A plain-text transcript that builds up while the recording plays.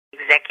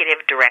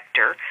executive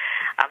director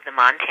of the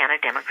Montana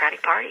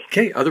Democratic Party.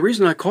 Okay, the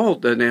reason I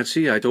called,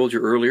 Nancy, I told you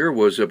earlier,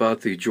 was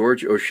about the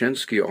George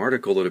Oshensky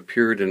article that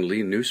appeared in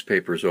lean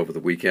newspapers over the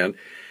weekend.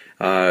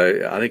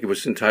 I think it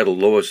was entitled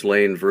Lois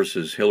Lane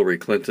versus Hilary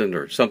Clinton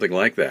or something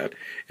like that.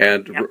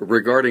 And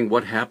regarding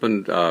what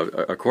happened,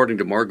 according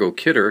to Margot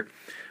Kidder,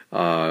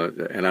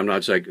 and I'm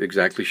not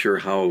exactly sure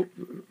how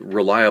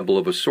reliable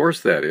of a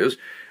source that is,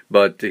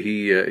 but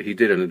he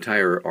did an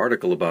entire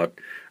article about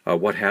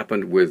what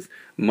happened with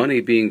money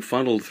being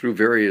funneled through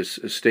various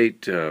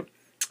state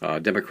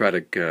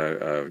Democratic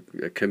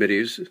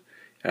committees,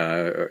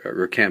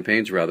 or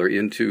campaigns rather,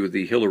 into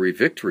the Hillary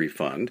Victory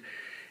Fund,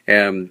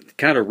 and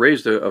kind of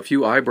raised a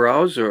few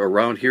eyebrows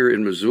around here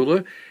in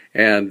Missoula.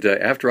 And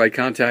after I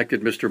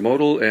contacted Mr.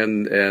 Modell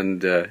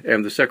and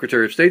the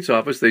Secretary of State's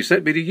office, they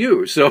sent me to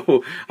you.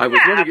 So I was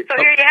wondering. So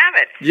here you have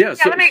it. Yes.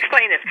 Yeah, let me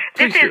explain this.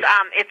 This is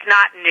it's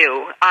not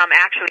new.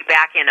 Actually,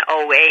 back in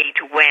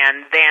 '08,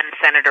 when then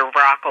Senator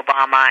Barack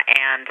Obama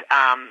and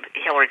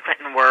Hillary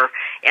Clinton were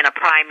in a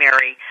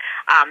primary,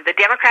 the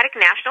Democratic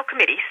National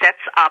Committee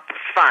sets up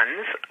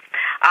funds,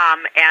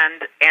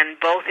 and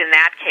both in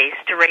that case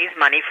to raise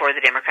money for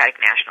the Democratic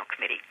National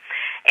Committee.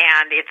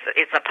 And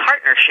it's a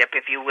partnership,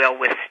 if you will,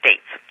 with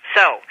states.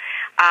 So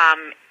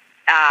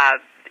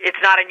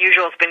it's not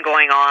unusual. It's been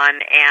going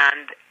on,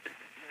 and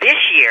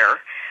this year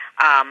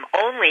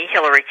only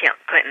Hillary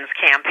Clinton's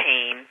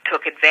campaign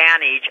took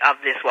advantage of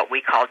this what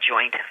we call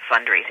joint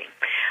fundraising.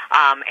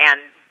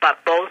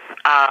 But both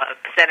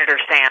Senator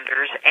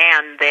Sanders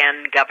and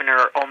then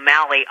Governor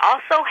O'Malley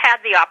also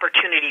had the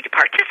opportunity to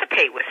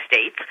participate with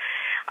states,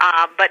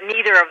 but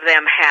neither of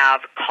them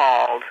have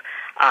called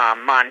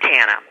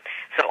Montana.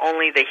 So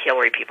only the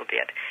Hillary people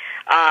did.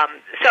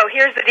 So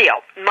here's the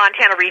deal.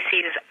 Montana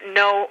receives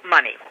no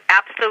money,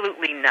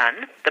 absolutely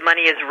none. The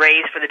money is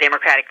raised for the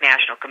Democratic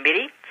National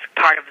Committee. It's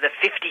part of the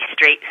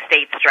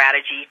 50-state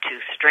strategy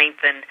to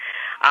strengthen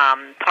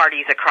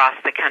parties across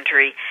the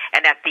country.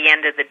 And at the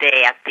end of the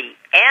day, at the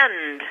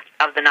end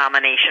of the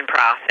nomination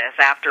process,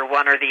 after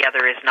one or the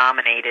other is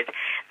nominated,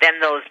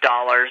 then those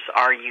dollars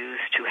are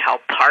used to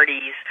help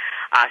parties,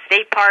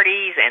 state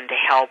parties, and to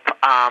help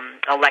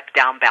elect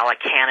down-ballot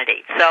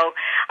candidates. So,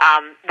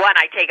 one,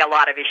 I take a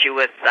lot of issue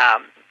with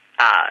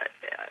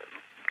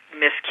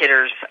Ms.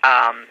 Kidder's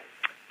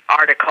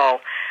article,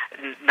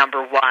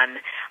 number one,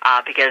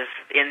 because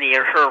in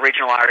her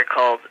original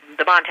article,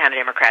 the Montana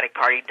Democratic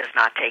Party does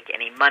not take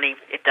any money.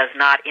 It does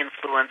not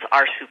influence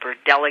our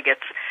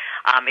superdelegates.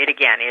 It,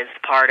 again, is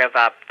part of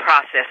a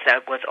process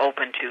that was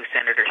open to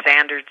Senator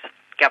Sanders,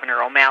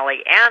 Governor O'Malley,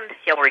 and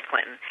Hillary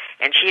Clinton,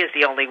 and she is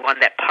the only one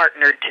that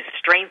partnered to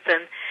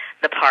strengthen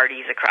the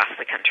parties across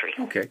the country.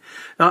 Okay.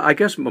 Now, I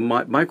guess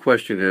my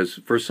question is,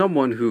 for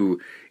someone who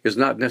is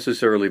not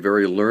necessarily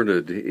very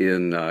learned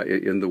in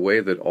the way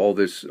that all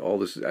this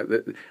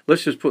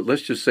let's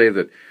just say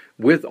that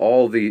with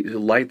all the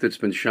light that's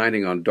been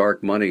shining on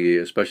dark money,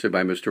 especially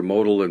by Mr.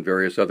 Modell and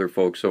various other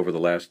folks over the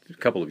last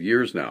couple of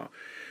years now,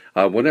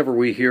 whenever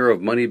we hear of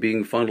money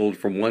being funneled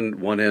from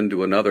one end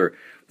to another,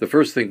 the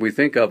first thing we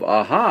think of,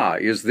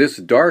 is this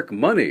dark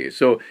money?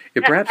 So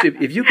perhaps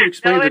if you could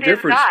explain the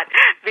difference. No, it is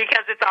not,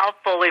 because it's all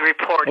fully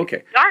reported.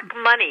 Okay. Dark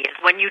money is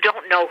when you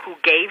don't know who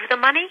gave the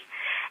money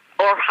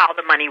or how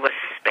the money was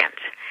spent.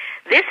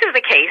 This is a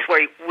case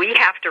where we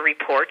have to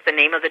report the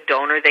name of the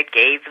donor that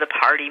gave the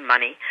party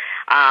money,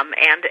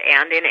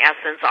 and in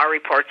essence, our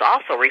reports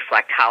also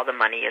reflect how the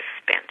money is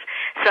spent.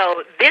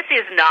 So this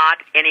is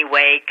not any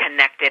way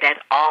connected at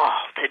all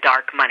to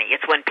dark money.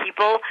 It's when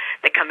people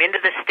that come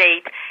into the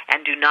state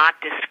and do not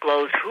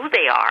disclose who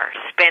they are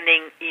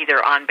spending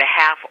either on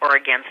behalf or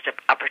against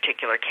a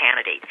particular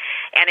candidate.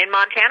 And in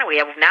Montana,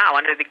 we have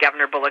now, under the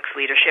Governor Bullock's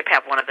leadership,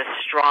 have one of the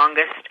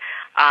strongest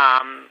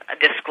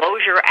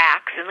disclosure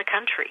acts in the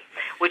country,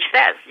 which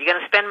says you're going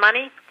to spend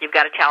money, you've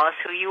got to tell us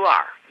who you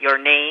are, your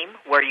name,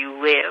 where you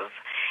live,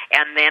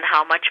 and then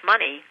how much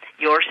money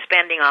you're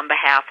spending on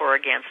behalf or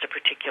against a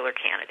particular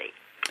candidate.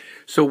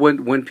 So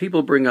when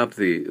people bring up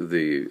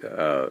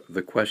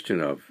the question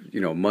of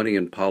money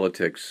in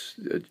politics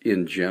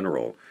in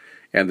general,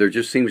 and there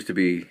just seems to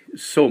be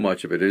so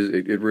much of it,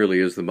 it really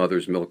is the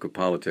mother's milk of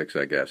politics,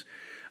 I guess.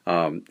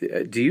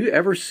 Do you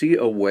ever see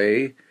a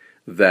way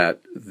that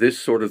this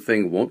sort of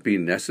thing won't be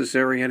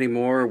necessary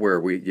anymore,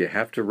 where you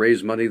have to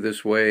raise money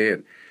this way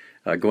and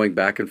going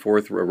back and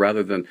forth,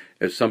 rather than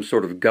as some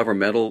sort of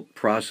governmental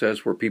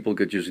process where people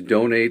could just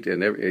donate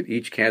and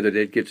each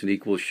candidate gets an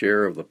equal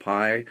share of the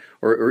pie?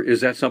 Or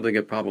is that something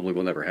that probably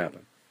will never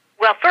happen?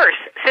 Well, first,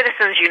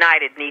 Citizens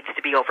United needs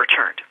to be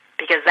overturned,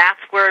 because that's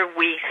where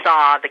we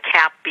saw the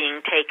cap being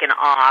taken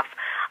off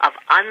of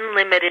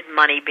unlimited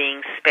money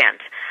being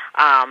spent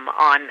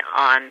on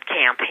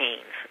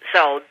campaigns.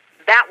 So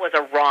that was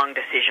a wrong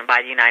decision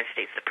by the United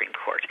States Supreme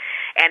Court,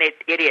 and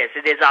it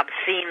is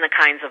obscene the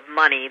kinds of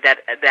money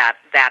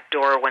that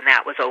door, when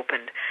that was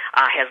opened,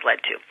 has led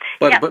to.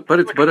 But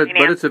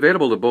it's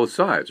available to both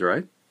sides,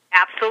 right?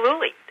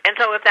 Absolutely, And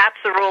so if that's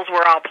the rules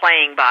we're all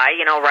playing by,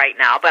 right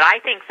now, but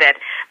I think that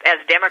as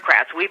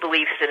Democrats, we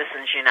believe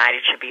Citizens United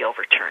should be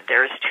overturned.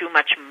 There is too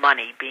much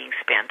money being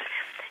spent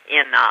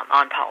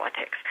on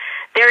politics.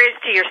 There is,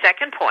 to your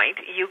second point,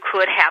 you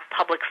could have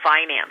public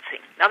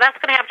financing. Now, that's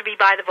going to have to be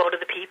by the vote of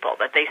the people,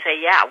 that they say,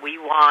 yeah,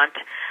 we want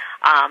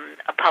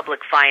a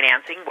public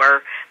financing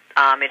where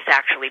it's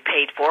actually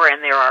paid for,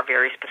 and there are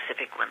very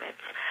specific limits.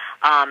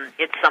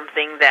 It's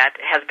something that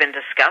has been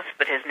discussed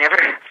but has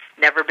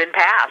never been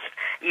passed,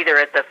 either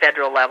at the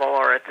federal level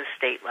or at the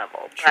state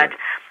level. Sure. But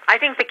I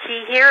think the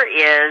key here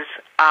is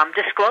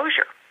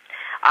disclosure.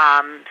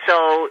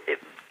 So,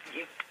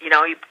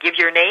 you give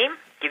your name,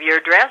 give your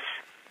address,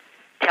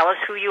 tell us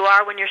who you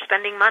are when you're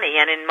spending money.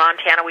 And in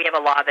Montana, we have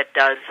a law that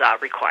does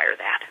require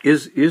that.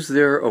 Is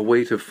there a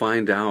way to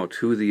find out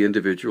who the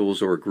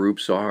individuals or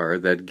groups are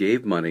that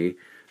gave money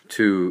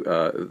to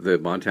the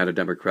Montana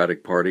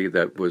Democratic Party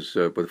that was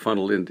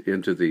funneled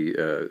into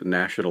the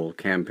national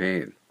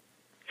campaign?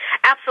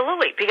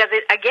 Absolutely, because,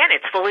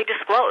 it's fully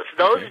disclosed.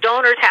 Those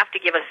donors have to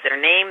give us their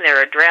name,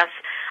 their address,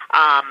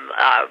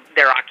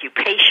 their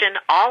occupation.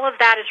 All of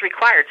that is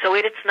required. So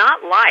it's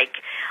not like,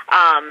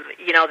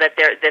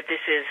 that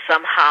this is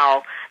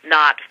somehow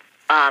not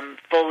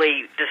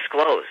fully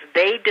disclosed.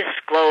 They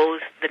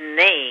disclose the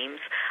names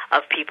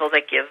of people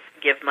that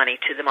give money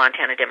to the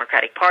Montana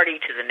Democratic Party,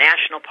 to the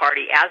National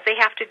Party, as they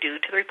have to do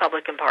to the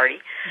Republican Party.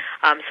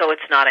 So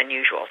it's not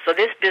unusual. So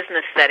this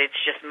business that it's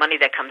just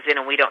money that comes in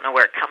and we don't know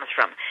where it comes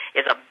from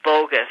is a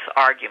bogus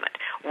argument.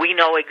 We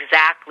know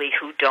exactly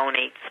who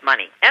donates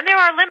money. And there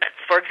are limits.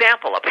 For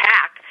example, a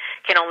PAC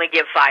can only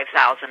give $5,000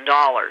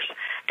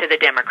 to the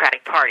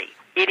Democratic Party.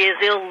 It is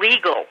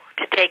illegal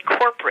to take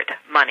corporate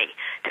money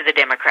to the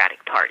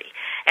Democratic Party.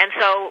 And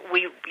so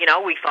we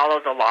follow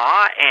the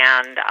law,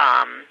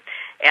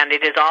 and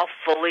it is all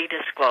fully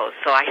disclosed.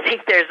 So I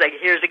think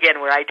here's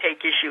again where I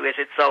take issue is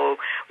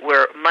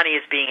where money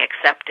is being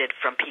accepted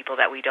from people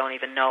that we don't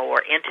even know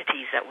or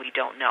entities that we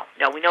don't know.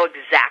 No, we know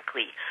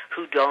exactly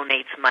who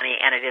donates money,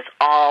 and it is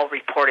all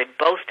reported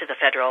both to the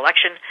Federal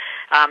Election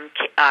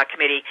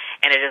Committee,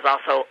 and it is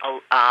also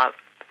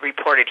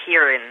reported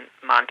here in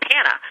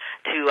Montana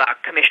to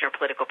Commissioner of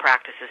Political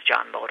Practices,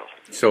 John Model.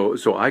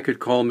 So I could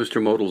call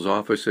Mr. Model's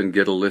office and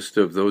get a list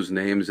of those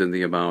names and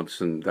the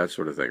amounts and that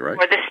sort of thing, right?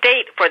 For the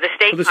state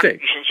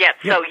contributions, yes.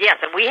 Yeah. So yes,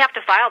 and we have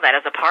to file that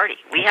as a party.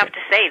 We have to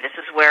say this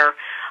is where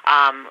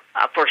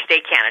for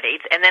state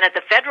candidates, and then at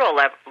the federal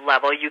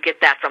level, you get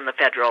that from the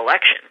Federal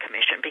Election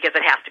Commission because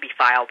it has to be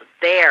filed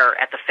there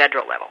at the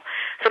federal level.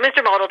 So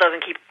Mr. Model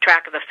doesn't keep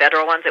track of the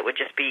federal ones. It would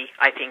just be,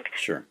 I think,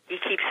 sure. He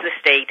keeps the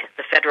state,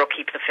 the federal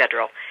keeps the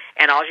federal,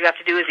 and all you have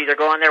to do is either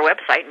go on their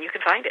website and you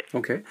can find it.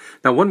 Okay.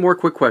 Now, one more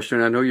quick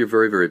question. I know you're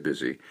very, very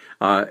busy.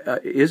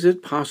 Is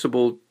it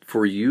possible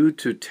for you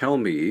to tell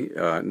me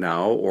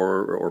now,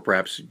 or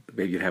perhaps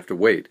maybe you'd have to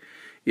wait,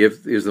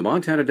 is the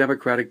Montana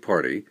Democratic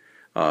Party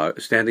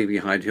standing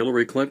behind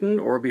Hilary Clinton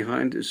or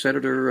behind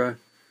Senator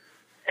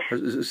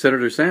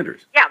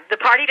Sanders? Yeah, the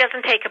party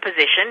doesn't take a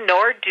position,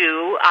 nor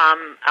do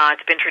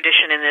it's been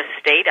tradition in this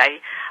state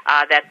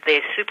that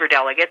the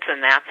superdelegates,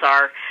 and that's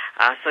our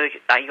so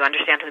you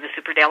understand who the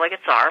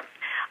superdelegates are.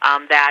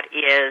 That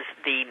is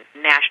the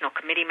National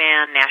Committee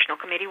man, National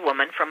Committee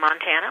woman from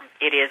Montana.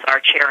 It is our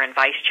chair and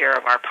vice chair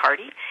of our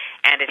party,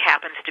 and it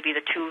happens to be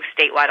the two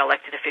statewide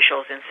elected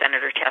officials in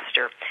Senator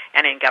Tester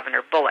and in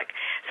Governor Bullock.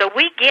 So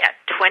we get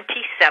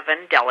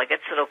 27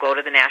 delegates that will go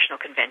to the National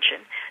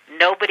Convention.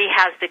 Nobody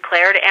has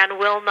declared and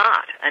will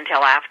not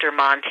until after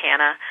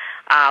Montana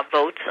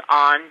votes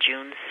on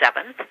June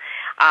 7th.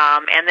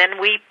 And then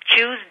we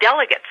choose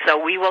delegates. So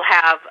we will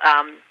have,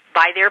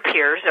 by their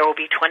peers, there will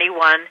be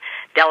 21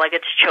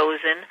 delegates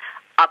chosen,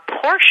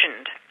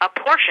 apportioned.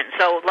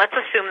 So let's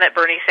assume that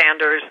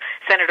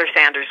Senator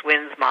Sanders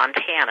wins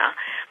Montana.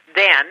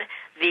 Then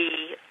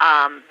the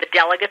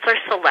delegates are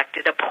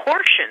selected,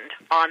 apportioned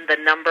on the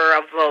number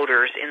of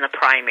voters in the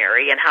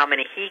primary and how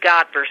many he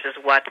got versus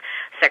what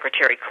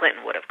Secretary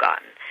Clinton would have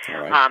gotten.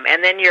 All right.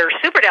 And then your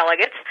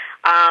superdelegates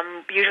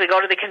usually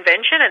go to the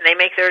convention and they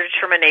make their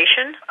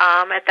determination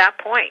at that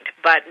point.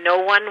 But no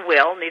one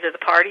will, neither the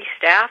party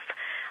staff,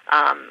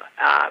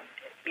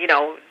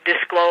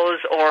 disclose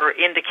or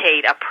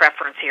indicate a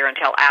preference here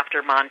until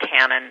after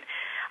Montana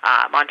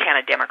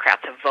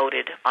Democrats have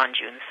voted on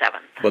June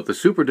 7th. But the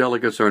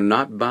superdelegates are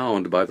not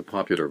bound by the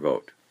popular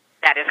vote.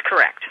 That is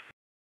correct.